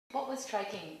What was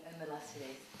striking in the last 2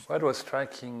 days? What was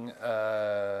striking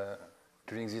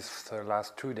during these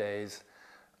last 2 days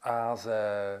are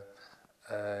the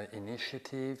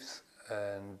initiatives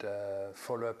and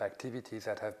follow-up activities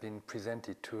that have been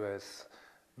presented to us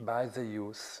by the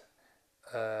youth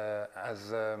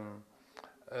as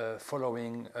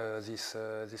following this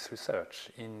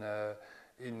research in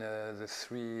the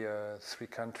three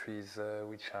countries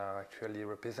which are actually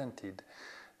represented.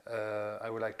 I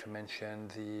would like to mention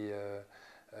the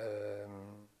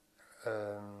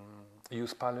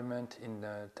Youth Parliament in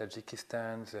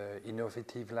Tajikistan, the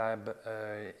Innovative Lab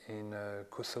in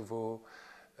Kosovo,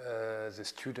 the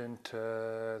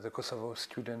Kosovo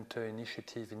Student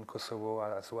Initiative in Kosovo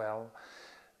as well.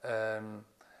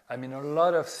 I mean, a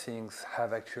lot of things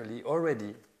have actually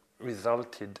already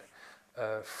resulted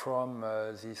from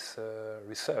this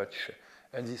research,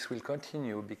 and this will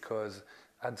continue because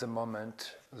at the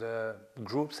moment the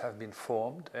groups have been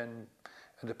formed and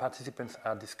the participants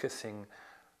are discussing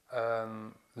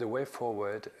the way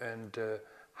forward and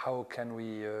how can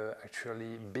we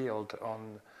actually build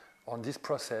on this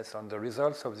process, on the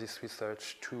results of this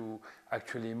research to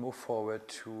actually move forward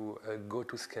to go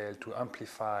to scale, to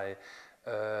amplify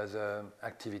the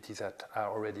activities that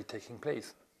are already taking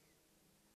place.